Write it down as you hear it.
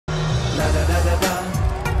لا لا لا لا لا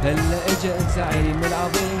هلا اجا الزعيم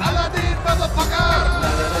العظيم Saladin motherfucker.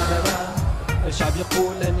 لا لا لا لا لا الشعب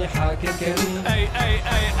يقول اني حاكم كريم.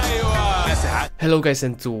 ايوه. Hello guys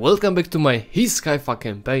and welcome back to my Zlewikk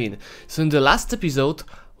campaign. So in the last episode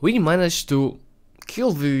we managed to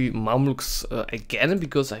kill the Mamluks again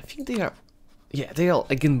because I think they are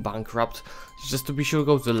again bankrupt. Just to be sure,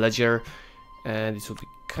 go to the ledger and this will be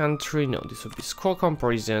country, no, this will be score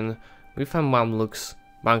comparison. We found Mamluks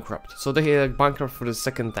bankrupt. So they are bankrupt for the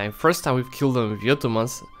second time. First time we've killed them with the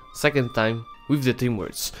Ottomans, second time with the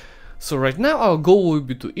Timurids. So right now our goal will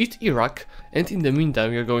be to eat Iraq, and in the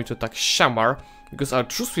meantime we are going to attack Shamar because our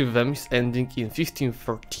truce with them is ending in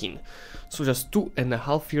 1513. So just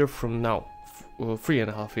 2.5 years from now,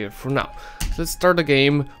 3.5 years from now. So let's start the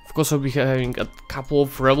game. Of course I'll be having a couple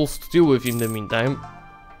of rebels to deal with in the meantime,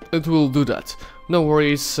 and we'll do that. No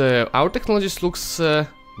worries, our technologies looks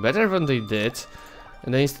better than they did.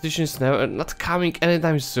 And the institution is now not coming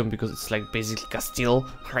anytime soon because it's like basically Castile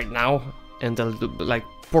right now, and a little bit like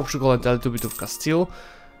Portugal and a little bit of Castile.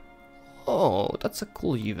 Oh, that's a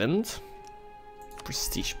cool event.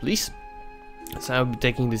 Prestige, please. So I'll be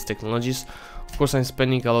taking these technologies. Of course, I'm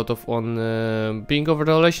spending a lot on being over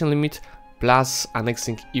the relation limit plus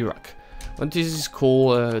annexing Iraq. But this is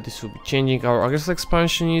cool. This will be changing. Our aggressive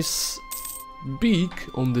expansion is big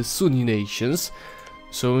on the Sunni nations,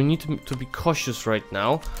 so we need to be cautious right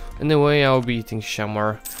now. Anyway, I'll be eating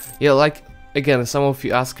Shamar. Yeah, like, again, some of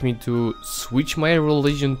you ask me to switch my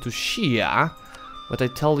religion to Shia, but I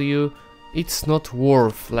tell you, it's not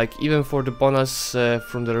worth, like, even for the bonus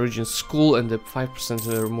from the religion school and the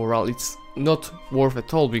 5% morale, it's not worth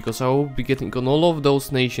at all, because I will be getting on all of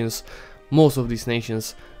those nations, most of these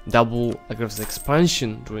nations, double aggressive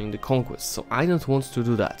expansion during the conquest, so I don't want to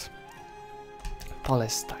do that.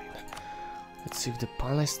 Palestine. Let's see if the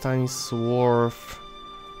Palestine is worth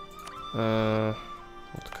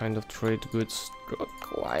what kind of trade goods.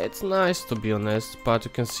 Quite nice, to be honest, but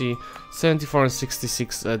you can see 74 and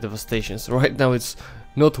 66 devastations. Right now it's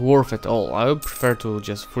not worth at all. I would prefer to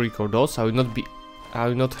just free core those. I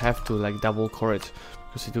will not have to like double core it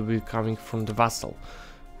because it will be coming from the vassal.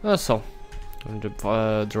 So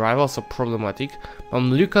the rivals are problematic.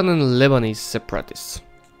 Mamlukan and Lebanese separatists.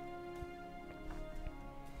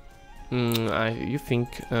 I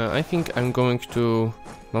think I'm going to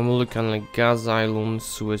Mamlukan like Gaza, Ilun,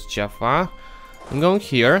 Suez, Jaffa. I'm going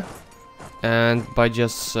here, and by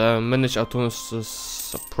just manage autonomous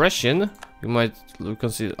suppression, you can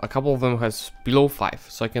see a couple of them has below 5,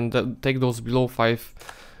 so I can take those below 5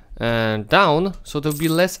 down, so there'll be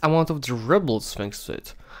less amount of the rebels thanks to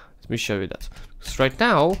it. Let me show you that. Because right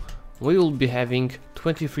now we will be having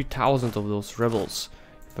 23,000 of those rebels.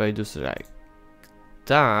 If I do like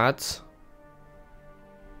that,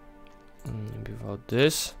 without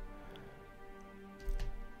this,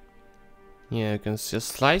 yeah, you can see a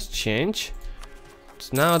slight change.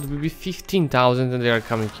 So now it will be 15,000 and they are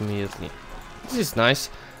coming immediately. This is nice.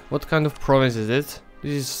 What kind of province is it?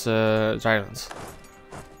 This is Giants.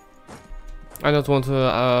 I don't want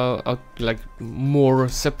to like more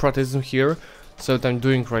separatism here, so what I'm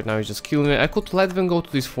doing right now is just kill me. I could let them go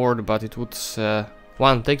to this fort, but it would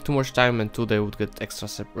one, take too much time, and two, they would get extra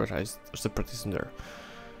separatism there.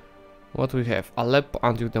 What we have? Aleppo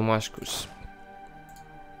until Damascus.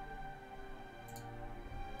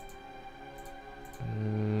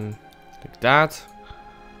 Like that.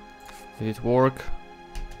 Did it work?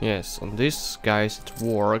 Yes, on this, guys, it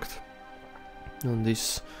worked. On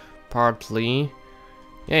this, partly.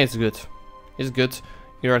 Yeah, it's good. It's good.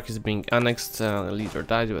 Iraq is being annexed. Leader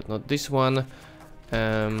died, but not this one.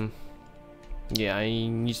 Yeah, I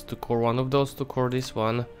need to core one of those to core this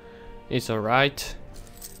one. It's alright.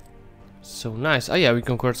 So nice. Oh yeah, we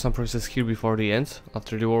conquered some provinces here before the end,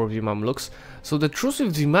 after the war with the Mamluks. So the truce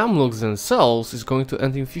with the Mamluks themselves is going to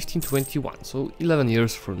end in 1521, so 11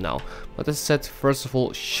 years from now. But as said, first of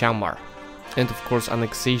all, Shamar. And of course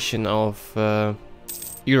annexation of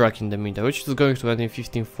Iraq in the meantime, which is going to end in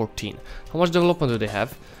 1514. How much development do they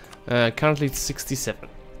have? Currently it's 67.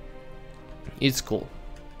 It's cool.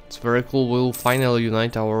 It's very cool. We'll finally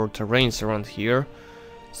unite our terrains around here.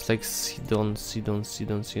 It's like Sidon.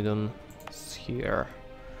 It's here.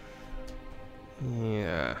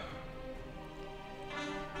 Yeah.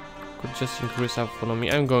 Could just increase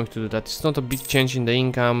autonomy. I'm going to do that. It's not a big change in the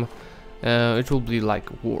income. It will be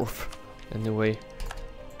like worth. Anyway.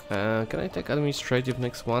 Can I take administrative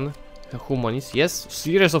next one? Humanist. Yes,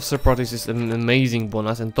 series of separatists is an amazing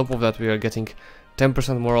bonus. And top of that we are getting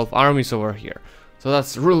 10% more of armies over here. So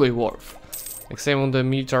that's really worth. Like same on the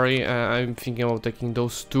military, I'm thinking about taking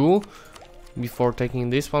those two before taking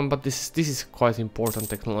this one, but this is quite important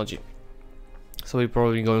technology. So we're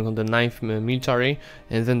probably going on the 9th military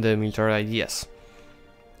and then the military ideas.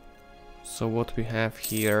 So what we have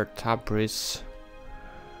here, Tabriz,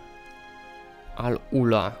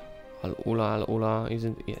 Al-Ula,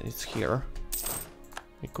 isn't, yeah, it's here.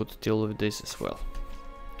 We could deal with this as well.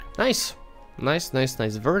 Nice,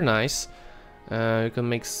 very nice. You can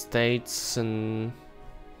make states, and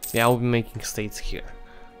yeah, I'll be making states here,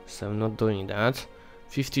 so I'm not doing that.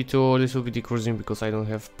 52, this will be decreasing because I don't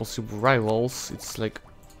have possible rivals. It's like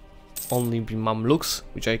only be Mamluks,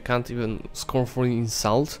 which I can't even scornfully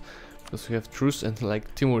insult, because we have truce and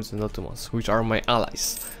like Timurids and Ottomans, which are my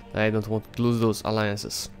allies. I don't want to lose those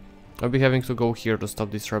alliances. I'll be having to go here to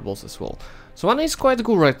stop these rebels as well. So money is quite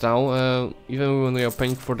good right now. Even when we are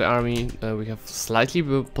paying for the army, we have slightly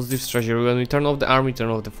positive treasury. When we turn off the army, turn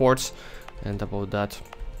off the forts, and about that,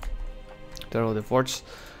 turn off the forts,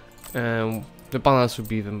 the balance would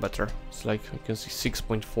be even better. It's like you can see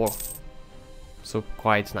 6.4, so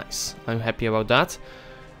quite nice. I'm happy about that.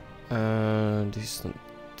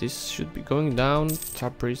 This should be going down.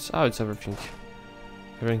 Tabriz, oh, it's everything.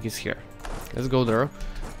 Everything is here. Let's go there.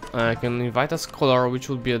 I can invite a scholar, which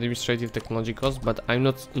will be administrative technology cost, but I'm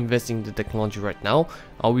not investing the technology right now.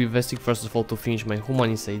 I'll be investing first of all to finish my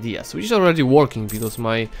humanist ideas, which is already working because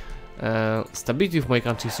my stability of my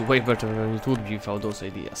country is way better than it would be without those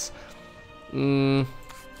ideas. Manpower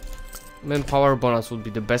bonus would be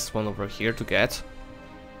the best one over here to get.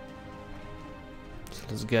 So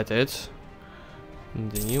let's get it.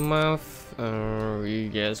 The new math,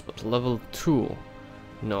 yes, but level 2.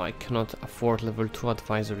 No, I cannot afford level 2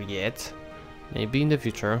 advisor yet. Maybe in the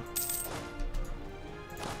future.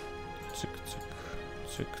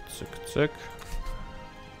 Check.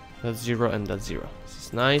 That's 0 and that's 0. This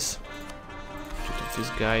is nice. Shoot off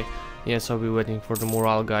this guy. Yes, I'll be waiting for the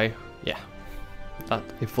morale guy. Yeah, I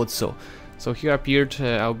thought so. So here appeared,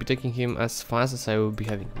 I'll be taking him as fast as I will be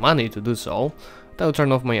having money to do so. I'll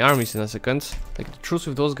turn off my armies in a second. Like the truce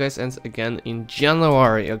with those guys ends again in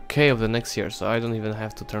January, okay, of the next year, so I don't even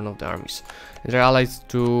have to turn off the armies. They're allied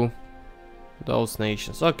to those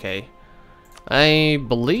nations, okay. I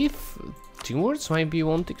believe Timurids might be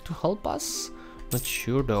wanting to help us. Not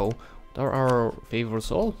sure though. There are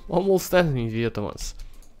favors all almost ending the Ottomans.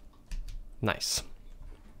 Nice.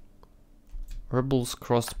 Rebels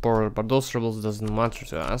crossed border, but those rebels doesn't matter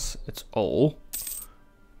to us at all.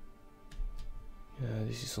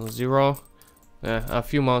 This is on 0. A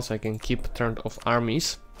few months I can keep turned off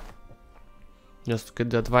armies. Just to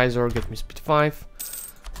get the advisor, get me speed 5.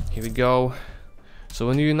 Here we go. So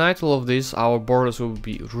when you unite all of this, our borders will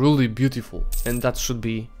be really beautiful. And that should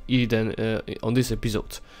be hidden on this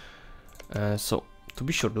episode. So, to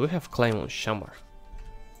be sure, do we have claim on Shamar?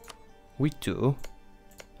 We do.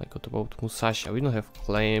 Like what about Musasia? We don't have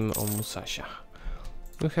claim on Musasia.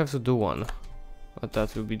 We have to do one. But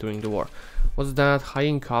that will be during the war. What's that? High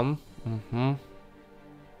income.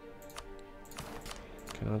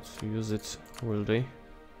 Cannot use it, will they?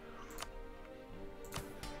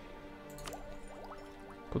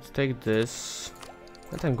 Could take this.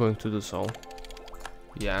 And I'm going to do so.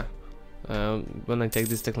 Yeah. When I take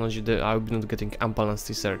this technology, I will be not getting unbalanced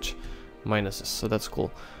research minuses, so that's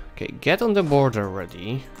cool. Okay, get on the border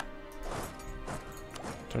ready.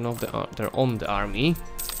 Turn off the they're on the army.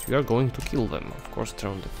 We are going to kill them. Of course,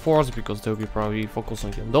 turn on the force because they'll be probably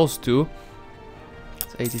focusing on those two.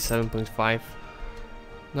 It's 87.5.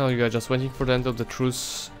 Now you are just waiting for the end of the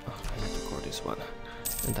truce. Oh, I need to record this one.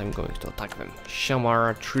 And I'm going to attack them.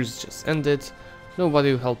 Shamar, truce just ended.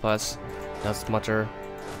 Nobody will help us. Doesn't matter.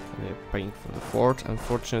 They're praying for the fort.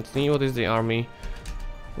 Unfortunately, what is the army?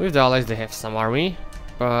 With the allies, they have some army.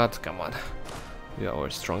 But come on. We are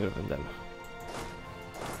always stronger than them.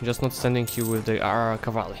 Just not standing here with the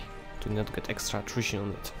cavalry to not get extra attrition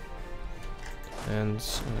on it. And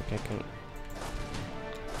like I can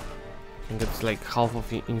get like half of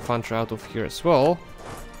the infantry out of here as well.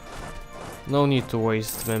 No need to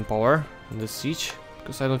waste manpower on the siege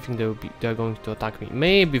because I don't think they're going to attack me.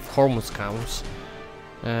 Maybe if Hormuz comes,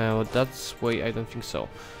 but that's way I don't think so.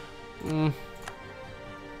 Yeah,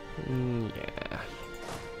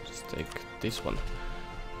 just take this one.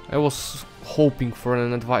 I was hoping for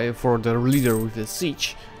an advice for the leader with the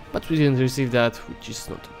siege, but we didn't receive that, which is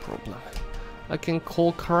not a problem. I can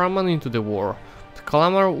call Karaman into the war. The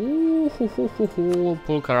Kalamar, ooh,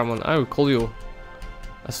 pull Karaman. I will call you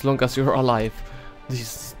as long as you're alive.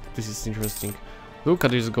 This is interesting. Look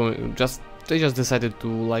at this going. They just decided to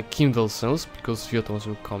like kill themselves because the Ottomans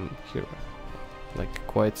will come here, like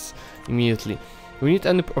quite immediately. We need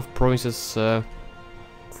any of provinces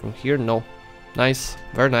from here. No. Nice,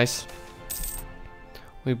 very nice.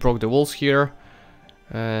 We broke the walls here.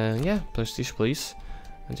 Yeah, prestige please.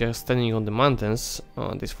 And they are standing on the mountains.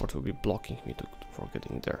 This fort will be blocking me for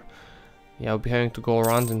getting there. Yeah, I'll be having to go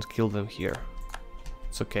around and kill them here.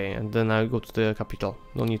 It's okay, and then I'll go to the capital.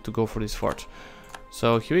 No need to go for this fort.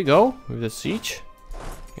 So here we go with the siege.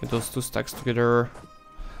 Get those two stacks together.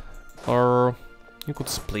 Or you could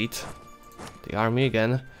split the army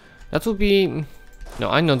again. That would be... No,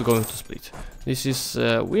 I'm not going to split. This is...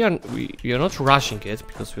 we are not rushing it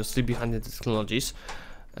because we're still behind the technologies.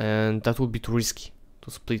 And that would be too risky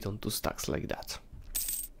to split on 2 stacks like that.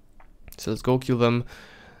 So let's go kill them.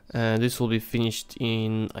 And this will be finished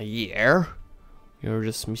in a year. You're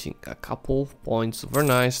just missing a couple of points. Very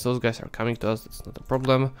nice. Those guys are coming to us. That's not a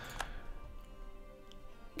problem.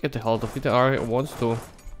 Get the hell out of it. I want to.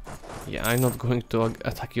 Yeah, I'm not going to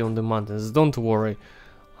attack you on the mountains. Don't worry.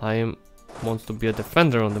 I want to be a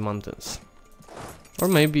defender on the mountains. Or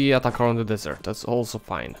maybe attacker on the desert. That's also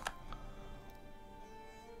fine.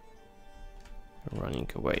 Running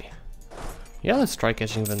away. Yeah, let's try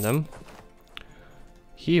catching them.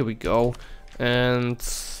 Here we go. And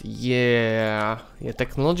yeah,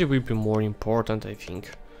 technology will be more important, I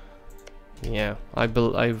think. Yeah, I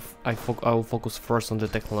will focus first on the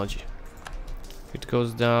technology. If it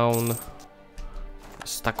goes down,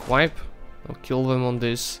 stack wipe. I'll kill them on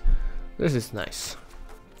this. This is nice.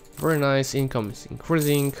 Very nice. Income is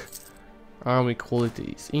increasing. Army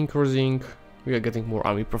quality is increasing. We are getting more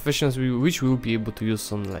army professions, which we will be able to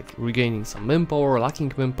use on like regaining some manpower,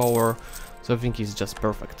 lacking manpower. So I think it's just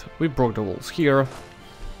perfect. We broke the walls here.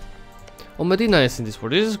 Oh, Medina is in this war.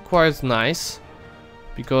 This is quite nice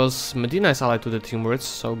because Medina is allied to the Timurids,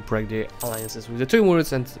 so break the alliances with the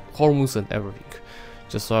Timurids and Hormuz and everything,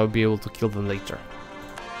 just so I'll be able to kill them later.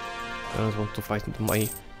 I don't want to fight my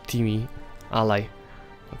teamy ally.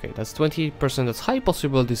 Okay, that's 20%. That's high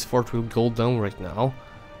possible this fort will go down right now.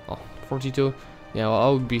 Oh, 42. Yeah,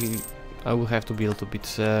 well, I will have to be a little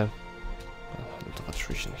bit a lot of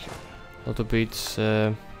attrition here. A little bit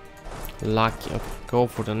lucky. Okay, go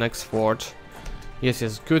for the next fort.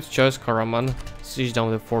 Yes, good choice, Karaman. Siege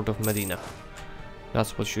down the fort of Medina.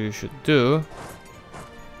 That's what you should do.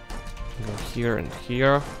 Go here and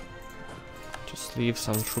here. Just leave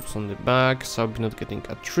some troops on the back, so I'll be not getting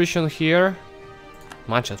attrition here.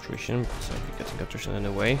 Much attrition, because I'll be getting attrition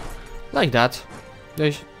anyway. Like that.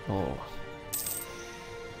 Oh.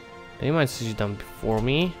 They might siege down before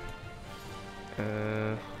me.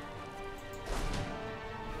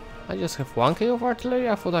 I just have 1k of artillery.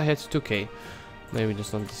 I thought I had 2k. Maybe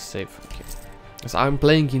that's not this safe. Okay. Because I'm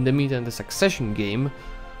playing in the mid and the succession game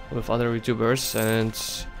with other YouTubers, and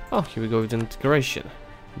oh, here we go with the integration.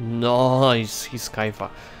 Nice, he's Kaifa.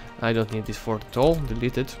 I don't need this fort at all.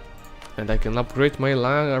 Delete it, and I can upgrade my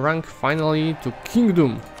rank finally to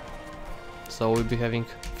Kingdom. So we'll be having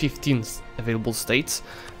 15 available states.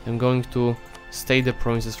 I'm going to state the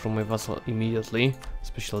provinces from my vassal immediately,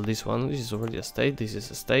 especially this one. This is already a state, this is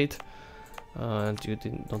a state, and you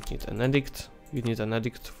don't need an edict. You need an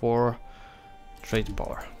edict for trade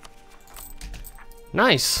power.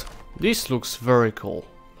 Nice! This looks very cool.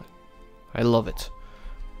 I love it.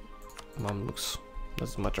 Mamluks,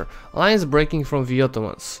 doesn't matter. Alliance breaking from the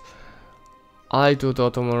Ottomans. Allied to the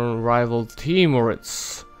Ottoman rival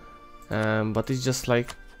Timurids. But it's just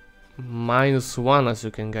like -1, as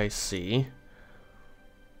you can guys see.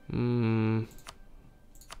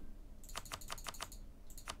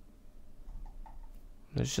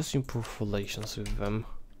 Let's just improve relations with them.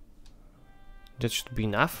 That should be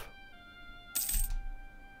enough.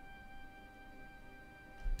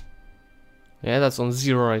 Yeah, that's on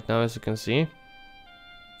 0 right now, as you can see.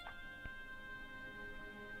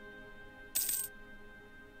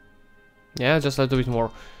 Yeah, just a little bit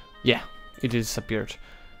more. Yeah, it disappeared.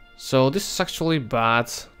 So this is actually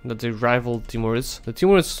bad that they rivaled Timurids. The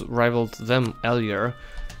Timurids rivaled them earlier,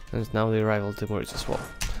 and now they rival Timurids as well.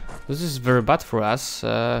 This is very bad for us,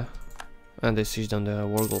 and they siege down the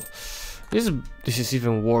Wargle. This is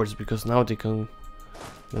even worse because now they can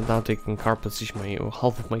carpet siege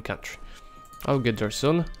half of my country. I'll get there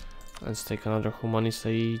soon. Let's take another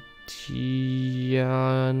humanitarian.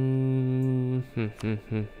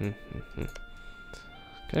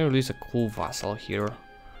 Can I release a cool vassal here?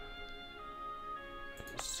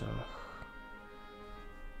 So,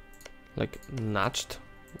 like Nacht,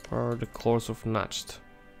 or the claws of Nacht.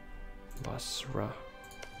 Basra.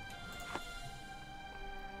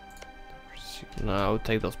 No, I'll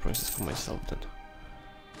take those provinces for myself then.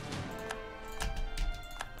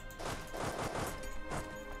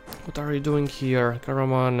 What are you doing here,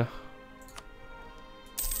 Karaman?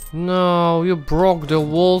 No, you broke the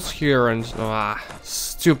walls here and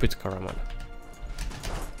stupid Karaman.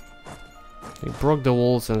 They broke the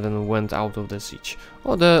walls and then went out of the siege.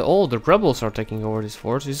 The rebels are taking over this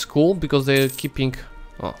fort. It's cool because they're keeping...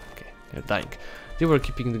 Oh, okay, they're dying. They were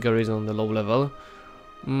keeping the garrison on the low level.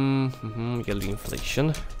 Yellow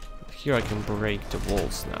inflation. Here I can break the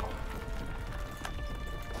walls now.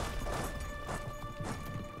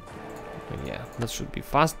 Yeah, that should be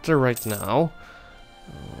faster right now.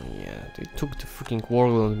 Yeah, they took the freaking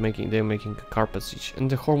world and they're making a carpet siege. And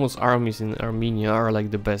the Hormuz armies in Armenia are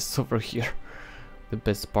like the best over here. The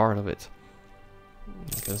best part of it.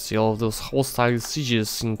 You can see all of those hostile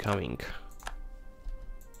sieges incoming.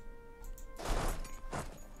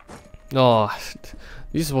 Oh,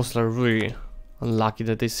 this was like really unlucky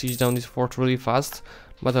that they sieged down this fort really fast.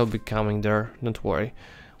 But I'll be coming there, don't worry.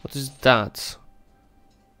 What is that?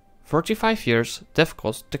 45 years, dev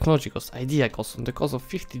cost, technology cost, idea cost, and the cost of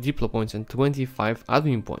 50 diplo points and 25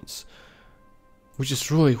 admin points. Which is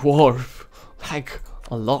really worth, like,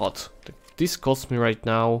 a lot. This costs me right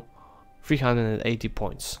now 380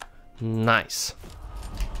 points. Nice.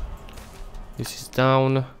 This is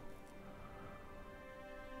down.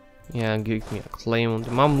 Yeah, give me a claim on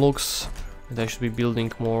the Mamluks. And I should be building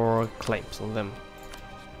more claims on them.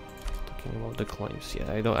 Talking about the claims, yeah,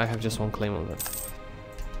 I have just one claim on them.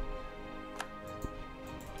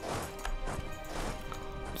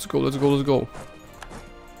 Let's go, let's go, let's go.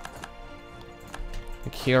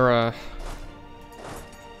 Like here,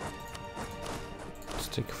 let's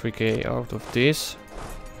take 3k out of this.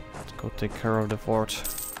 Let's go take care of the fort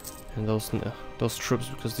and those troops,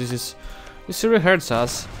 because this really hurts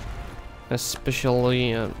us.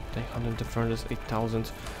 Especially the 100 defenders,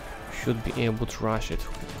 8,000 should be able to rush it.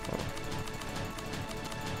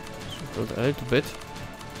 So build a little bit.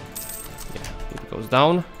 Yeah, it goes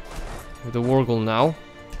down. With the war goal now.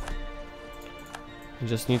 I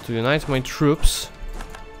just need to unite my troops,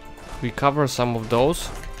 recover some of those,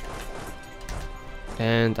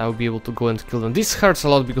 and I'll be able to go and kill them. This hurts a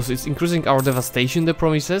lot because it's increasing our devastation, the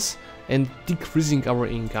promises, and decreasing our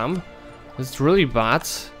income. It's really bad.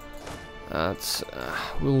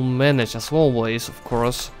 We'll manage as always, of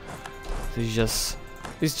course. It's just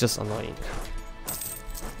annoying.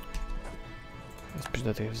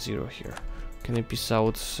 Especially that I have 0 here. Can I piece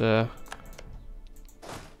out? Come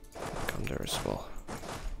there as well.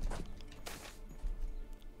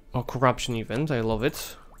 Oh, corruption event, I love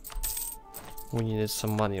it. We needed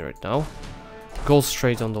some money right now. Go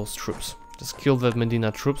straight on those troops. Just kill the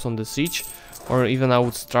Medina troops on the siege, or even I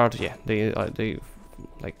would start. Yeah, they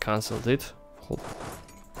like cancelled it. Oh,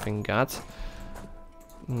 thank God.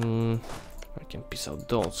 I can piece out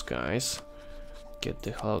those guys. Get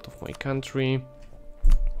the hell out of my country.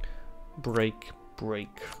 Break. Oh,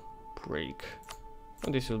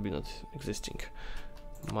 this will be not existing.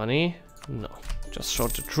 Money. No, just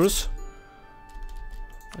short the truce.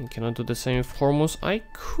 I cannot do the same with Hormuz. I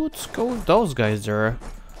could go with those guys there.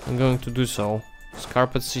 I'm going to do so.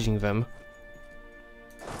 Carpet sieging them.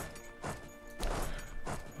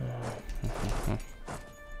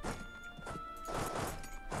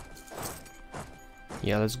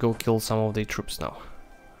 Yeah, let's go kill some of the troops now.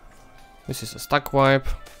 This is a stack wipe.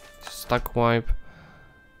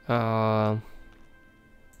 I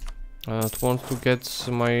don't want to get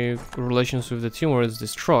my relations with the Timur is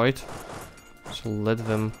destroyed, so let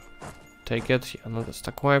them take it. Yeah, another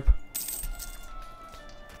stack wipe.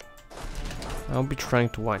 I'll be trying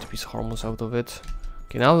to white piece Hormuz out of it.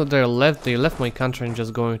 Okay, now that they left my country and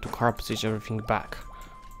just going to carpet siege everything back.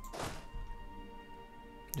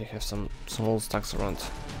 They have some old stacks around.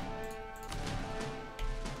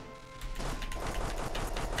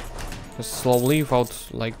 Just slowly, without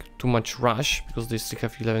like too much rush, because they still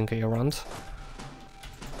have 11k around.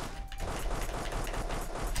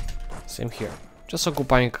 Same here. Just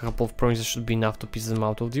occupying a couple of provinces should be enough to piece them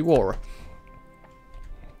out of the war.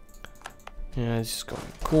 Yeah, this is going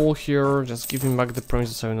cool here. Just giving back the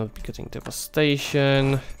provinces so I will not be getting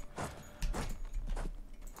devastation.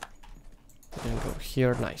 And go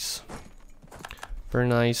here, nice. Very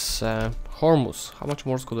nice. Hormuz, how much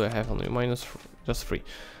more do I have on you? Minus just 3.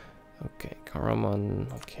 Okay,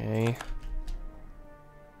 Karaman, okay.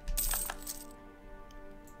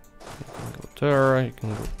 You can go there, you can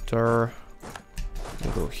go there. You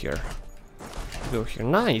can go here. Go here,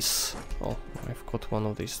 nice! Oh, I've got one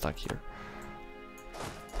of these stuck here.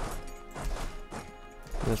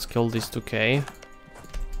 Let's kill this 2k.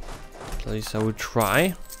 At least I will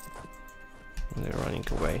try. And they're running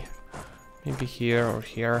away. Maybe here or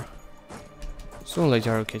here. Soon or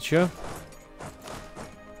later I'll catch you.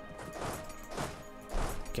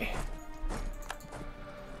 Okay.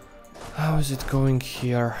 How is it going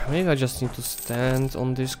here? Maybe I just need to stand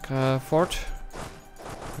on this fort.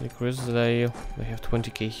 Because they have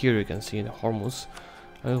 20k here, you can see in the Hormuz.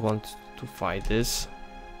 I don't want to fight this.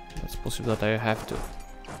 It's possible that I have to.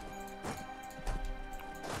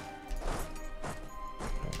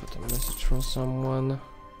 I got a message from someone.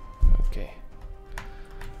 Okay.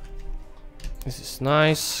 This is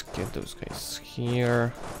nice. Get those guys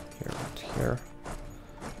here. Here, and here.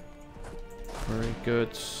 Very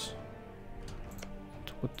good.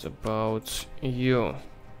 What about you?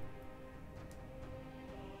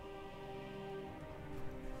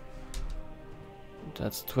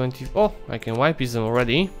 That's 20. Oh, I can wipe them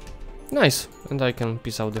already. Nice. And I can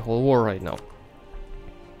piece out the whole war right now.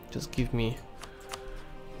 Just give me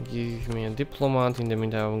a diplomat. In the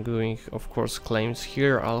meantime, I'm doing, of course, claims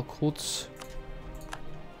here. Al-Quds.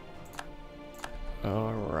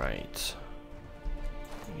 Alright.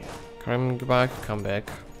 Yeah. Come back.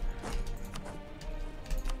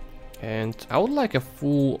 And I would like a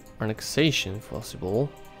full annexation if possible.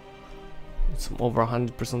 It's over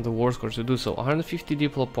 100% of the war score to do so. 150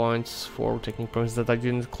 diplo points for taking points that I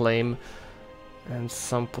didn't claim. And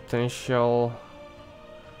some potential...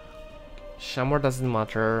 Shamar doesn't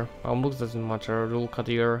matter. Amlux doesn't matter. Rul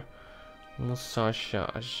Kadir.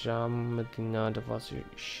 Musasha. Ajam. Medina. Davasi.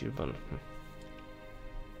 Shirvan.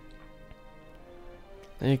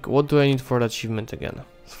 Like, what do I need for the achievement again?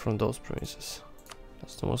 From those provinces.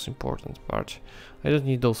 That's the most important part. I don't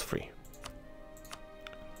need those three.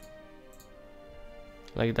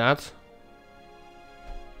 Like that.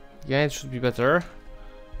 Yeah, it should be better.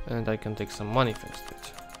 And I can take some money thanks to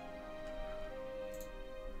it.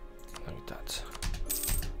 Like that.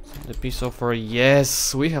 So the peace offer.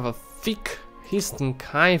 Yes, we have a thick Histon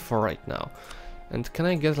Kaifa right now. And can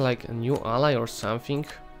I get like a new ally or something?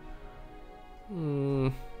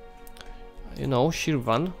 You know,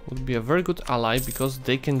 Shirvan would be a very good ally because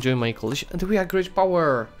they can join my coalition and we are great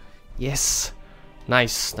power. Yes,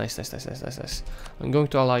 nice. I'm going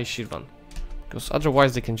to ally Shirvan because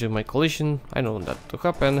otherwise they can join my coalition. I don't want that to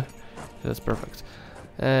happen. That's perfect.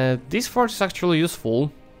 This fort is actually useful.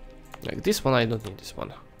 Like this one, I don't need this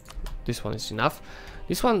one. This one is enough.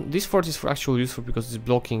 This fort is actually useful because it's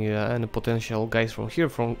blocking any potential guys from here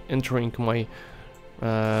from entering my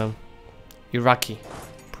Iraqi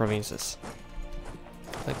provinces.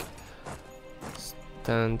 Like,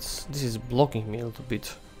 and this is blocking me a little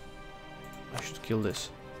bit. I should kill this.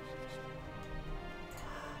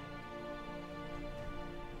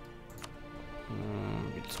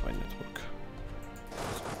 It's my network.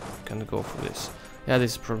 Can go for this. Yeah,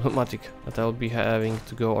 this is problematic that I'll be having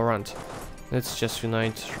to go around. Let's just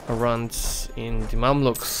unite around in the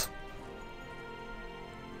Mamluks.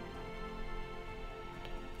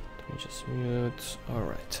 Just mute.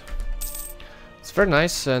 Alright. It's very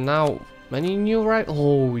nice. Now, many new right?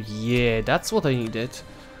 Oh, yeah, that's what I needed.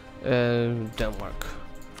 Denmark.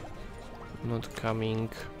 Not coming.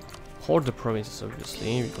 Hold the provinces,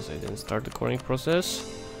 obviously, because I didn't start the coring process.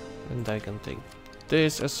 And I can take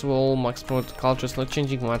this as well. Max promote culture is not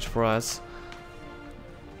changing much for us.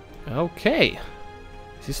 Okay.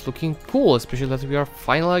 This is looking cool, especially that we are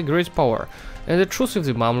finally great power. And the truce with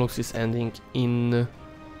the Mamluks is ending in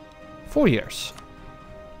 4 years.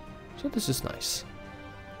 So this is nice.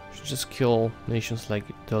 Should just kill nations like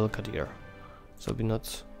Del Kadir. So we're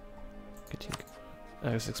not getting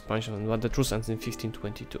expansion, but the truce ends in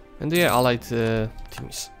 1522. And they are allied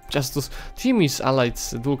Timis. Just to Timis allied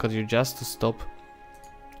Dul Kadir just to stop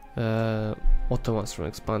Ottomans from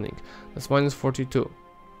expanding. That's minus 42.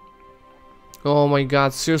 Oh my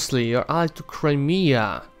god, seriously, you're allied to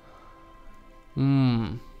Crimea.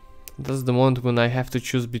 That's the moment when I have to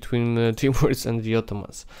choose between Timurids and the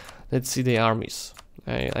Ottomans. Let's see the armies.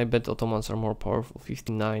 I bet Ottomans are more powerful.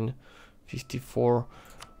 59, 54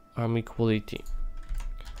 army quality.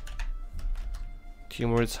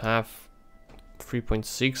 Timurids have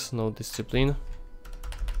 3.6, no discipline.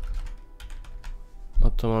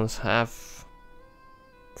 Ottomans have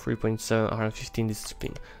 3.7, 115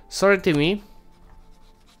 discipline. Sorry, Timmy.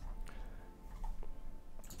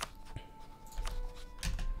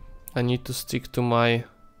 I need to stick to my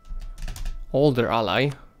older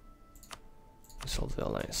ally. Dissolve the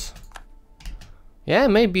alliance. Yeah,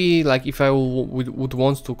 maybe like if I would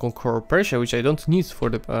want to conquer Persia, which I don't need for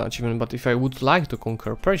the achievement, but if I would like to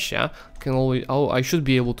conquer Persia, can always I should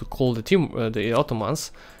be able to call the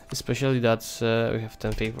Ottomans, especially that we have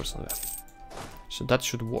 10 favors on them. So that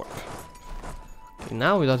should work. Okay,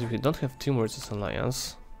 now if we don't have Timurids as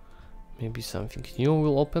alliance, maybe something new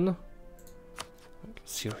will open.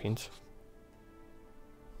 Sirhind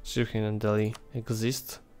and Delhi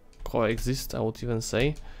coexist, I would even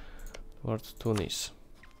say. Toward Tunis.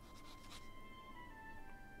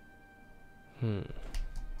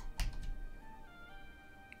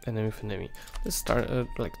 enemy with enemy. Let's start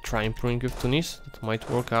like try improving with Tunis. That might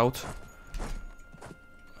work out.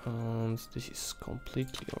 And this is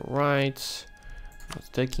completely alright. Not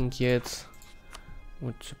taking yet.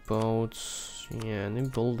 What about any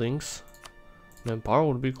buildings? Manpower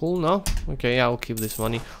would be cool. No? Okay, I'll keep this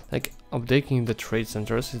money. Like updating the trade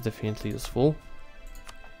centers is definitely useful.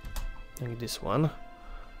 Like this one.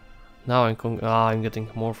 Now I'm getting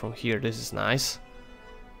more from here. This is nice.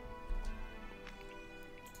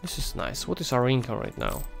 This is nice. What is our income right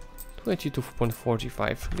now?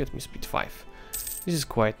 22.45. Get me speed 5. This is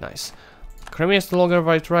quite nice. Crimea is no longer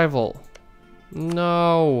right rival.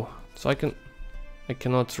 No. So I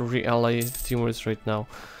cannot re-ally Timorese right now.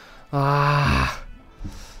 Ah,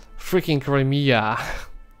 freaking Crimea.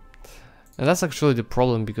 And that's actually the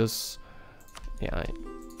problem because, yeah,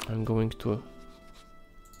 I'm going to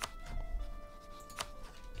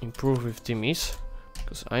improve with Timis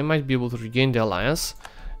because I might be able to regain the alliance.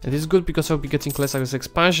 And it's good because I'll be getting less aggressive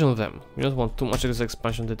expansion of them. We don't want too much aggressive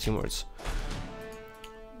expansion of the Timurids.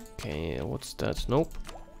 Okay, what's that? Nope.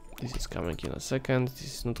 This is coming in a second.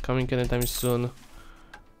 This is not coming anytime soon.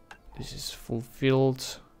 This is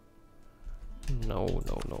fulfilled. No.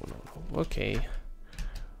 Okay.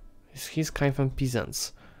 He's kind of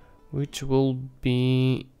peasants. Which will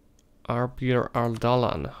be Arpir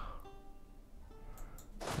Ardalan.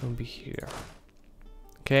 Will be here.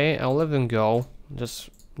 Okay, I'll let them go. Just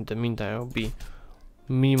in the meantime, I'll be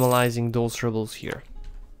minimalizing those rebels here.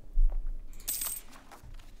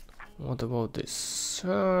 What about this?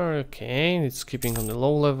 Okay, it's keeping on the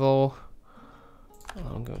low level.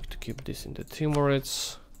 I'm going to keep this in the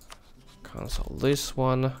Timurids. Cancel this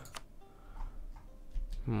one.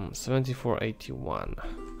 7481.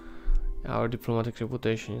 Our diplomatic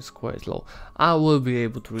reputation is quite low. I will be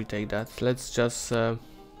able to retake that. Let's just I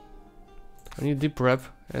need deep rep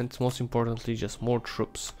and most importantly just more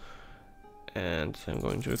troops. And I'm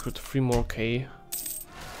going to recruit 3 more K.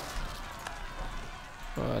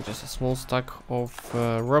 Just a small stack of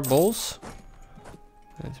rebels.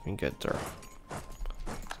 Let me get there.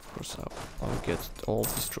 Of course, I'll get all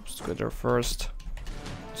these troops together first.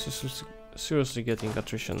 This is seriously getting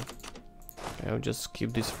attrition. I'll just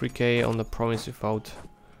keep this 3K on the province without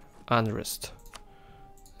unrest.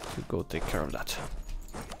 To go take care of that.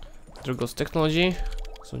 There goes technology.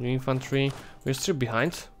 So new infantry. We're still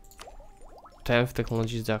behind. 10th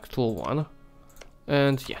technology is the actual one.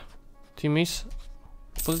 And yeah. Timis.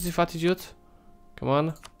 Positive attitude. Come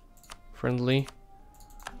on. Friendly.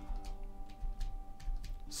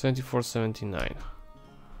 74-79.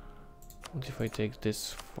 What if I take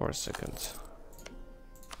this for a second?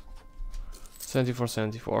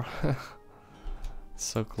 74-74.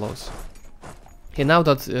 So close. Okay, now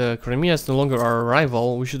that Crimea is no longer our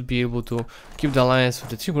rival, we should be able to keep the alliance with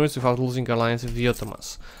the Timurids without losing alliance with the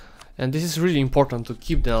Ottomans. And this is really important to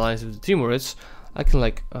keep the alliance with the Timurids. I can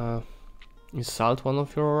like insult one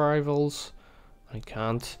of your rivals. I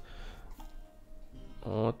can't.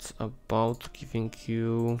 What about giving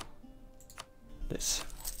you this?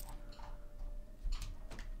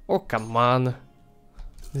 Oh come on!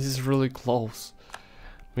 This is really close.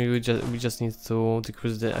 Maybe we just need to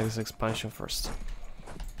decrease the expansion first.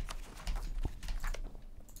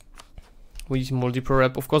 We need more deeper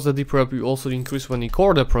rep. Of course, the deeper rep will also increase when we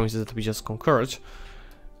core the provinces that we just conquered,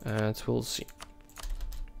 and we'll see.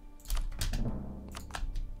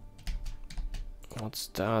 What's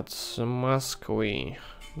that? Muscovy.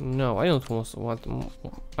 No, I don't want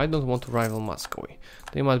to rival Muscovy.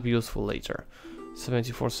 They might be useful later.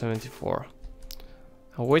 74-74.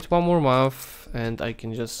 I'll wait 1 more month and I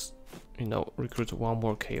can just, you know, recruit 1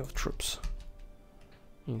 more K of troops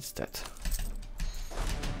instead.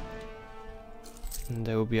 And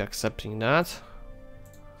they will be accepting that.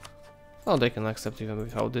 Oh, they can accept even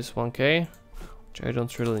without this 1K, which I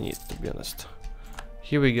don't really need, to be honest.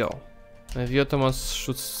 Here we go. And the Ottomans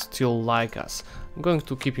should still like us. I'm going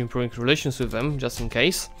to keep improving relations with them, just in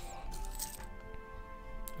case.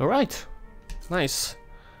 Alright, nice.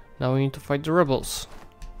 Now we need to fight the rebels.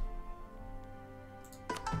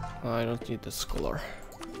 I don't need the scholar.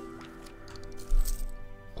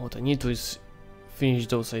 What I need to is finish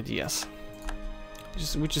those ideas.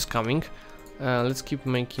 Which is coming. Let's keep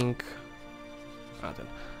making...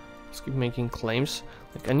 let's keep making claims.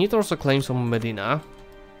 Like, I need also claims on Medina.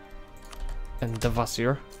 And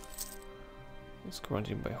Devasir. It's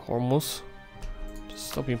granted by Hormuz.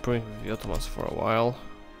 Just stop improving with the Ottomans for a while.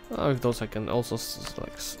 With those I can also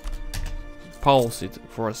like pause it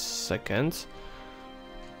for a second.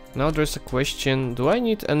 Now there's a question: do I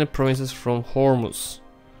need any provinces from Hormuz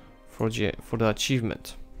for the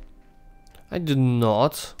achievement? I do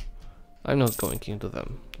not. I'm not going into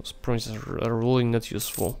them. Those provinces are really not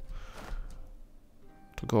useful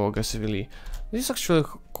to go aggressively. This is actually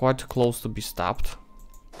quite close to be stopped.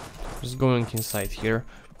 Just going inside here.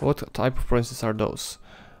 What type of provinces are those?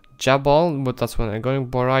 Jabal, but that's when I'm going.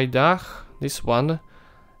 Boraidah, this one,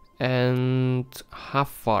 and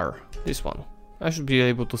Hafar, this one. I should be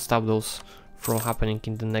able to stop those from happening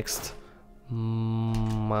in the next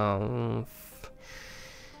month.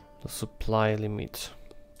 The supply limit.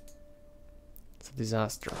 It's a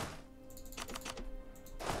disaster.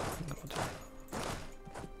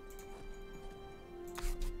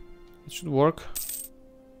 It should work.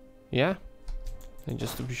 Yeah. And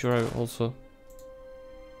just to be sure, I also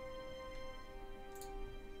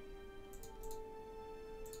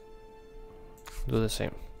do the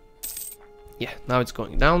same. Yeah, now it's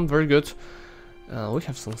going down. Very good. We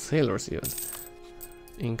have some sailors even.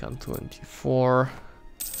 Income 24.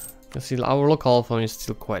 You can see our local phone is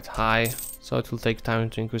still quite high, so it will take time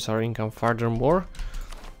to increase our income furthermore.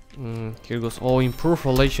 Here goes. Oh, improved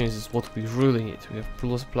relations is what we really need. We have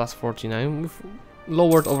plus 49. We've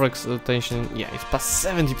lowered overexploitation. Yeah, it's plus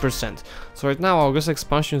 70%. So right now our gas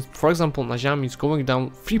expansion, for example, Najami is going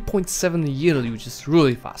down 3.7 yearly, which is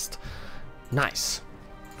really fast. Nice.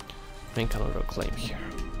 Make another claim here.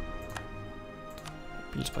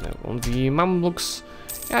 Build panel on the Mamluks.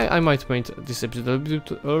 Yeah, I might make this episode a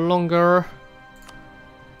bit longer.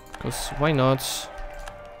 Because why not?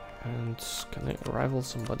 And can I rival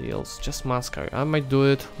somebody else? Just Mascari. I might do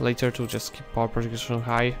it later to just keep power projection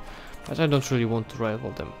high. But I don't really want to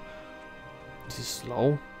rival them. This is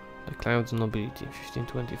slow. The climb the nobility.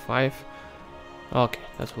 1525. Okay,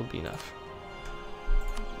 that will be enough.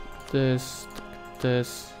 This.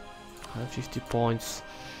 50 points.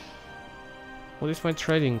 What is my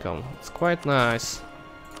trade income? It's quite nice.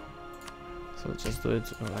 So let's just do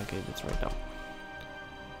it like I did right now.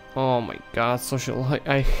 Oh my god, social.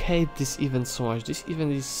 I hate this event so much. This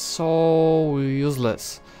event is so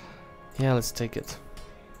useless. Yeah, let's take it.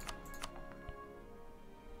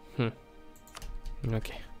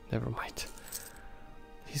 Okay, never mind.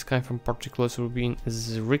 This guy from Portugal will be in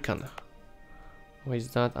Zlewikk. Why is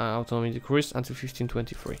that? Autonomy decreased until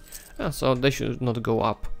 1523. So they should not go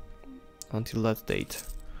up until that date.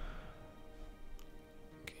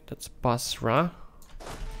 Okay, that's Basra.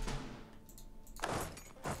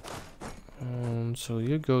 So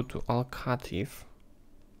you go to Al-Khatif.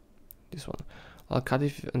 This one.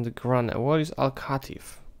 Al-Khatif and the Grana. What is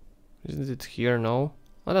Al-Khatif? Isn't it here? No.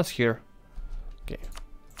 Oh, that's here. Okay.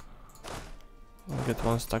 I'll get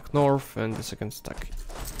one stack north and the second stack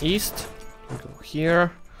east. We'll go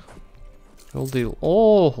here. We'll deal.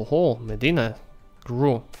 Oh, Medina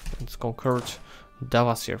grew and conquered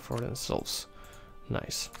Davas here for themselves.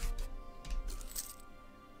 Nice.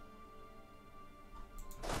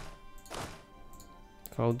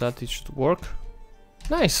 How that it should work.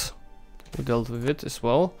 Nice. We dealt with it as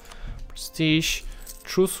well. Prestige.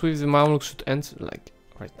 Truce with the Mamluks should end like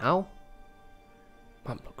right now.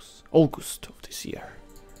 Mamluks. August of this year.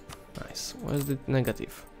 Nice. What is the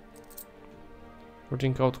negative?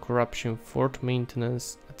 Rooting out corruption. Fort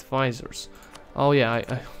maintenance advisors. Oh yeah,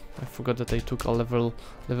 I forgot that I took a level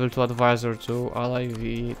 2 advisor to ally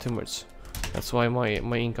the Timurids. That's why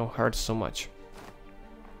my income hurts so much.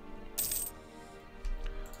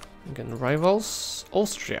 Again, rivals.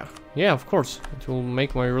 Austria. Yeah, of course. It will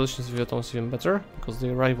make my relations with the Ottomans even better because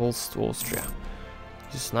they're rivals to Austria.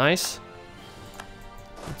 This is nice.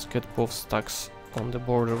 Let's get both stacks on the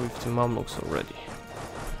border with the Mamluks already.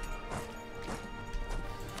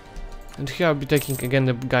 And here I'll be taking again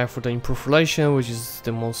the guy for the improved relation, which is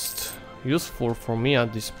the most useful for me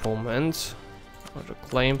at this moment. Or the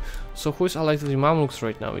claim. So who is allied to the Mamluks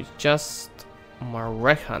right now? It's just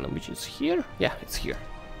Marehan, which is here? Yeah, it's here.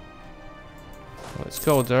 Let's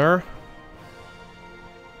go there.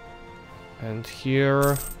 And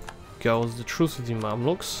here goes the truce with the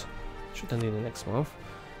Mamluks. Should end in the next month.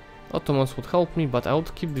 Ottomans would help me, but I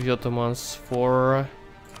would keep the Ottomans for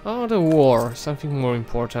the war. Something more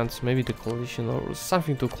important. Maybe the coalition or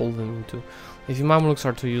something to call them into. If the Mamluks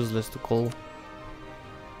are too useless to call.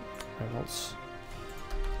 Rivals.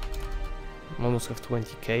 Mamluks have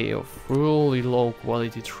 20k of really low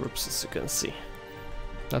quality troops, as you can see.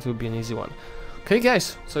 That would be an easy one. Okay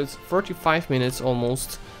guys, so it's 35 minutes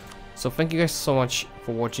almost. So thank you guys so much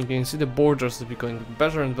for watching. You can see the borders are becoming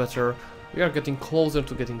better and better. We are getting closer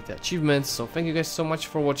to getting the achievements. So thank you guys so much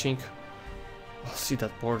for watching. I'll see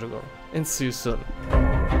that border go and see you soon.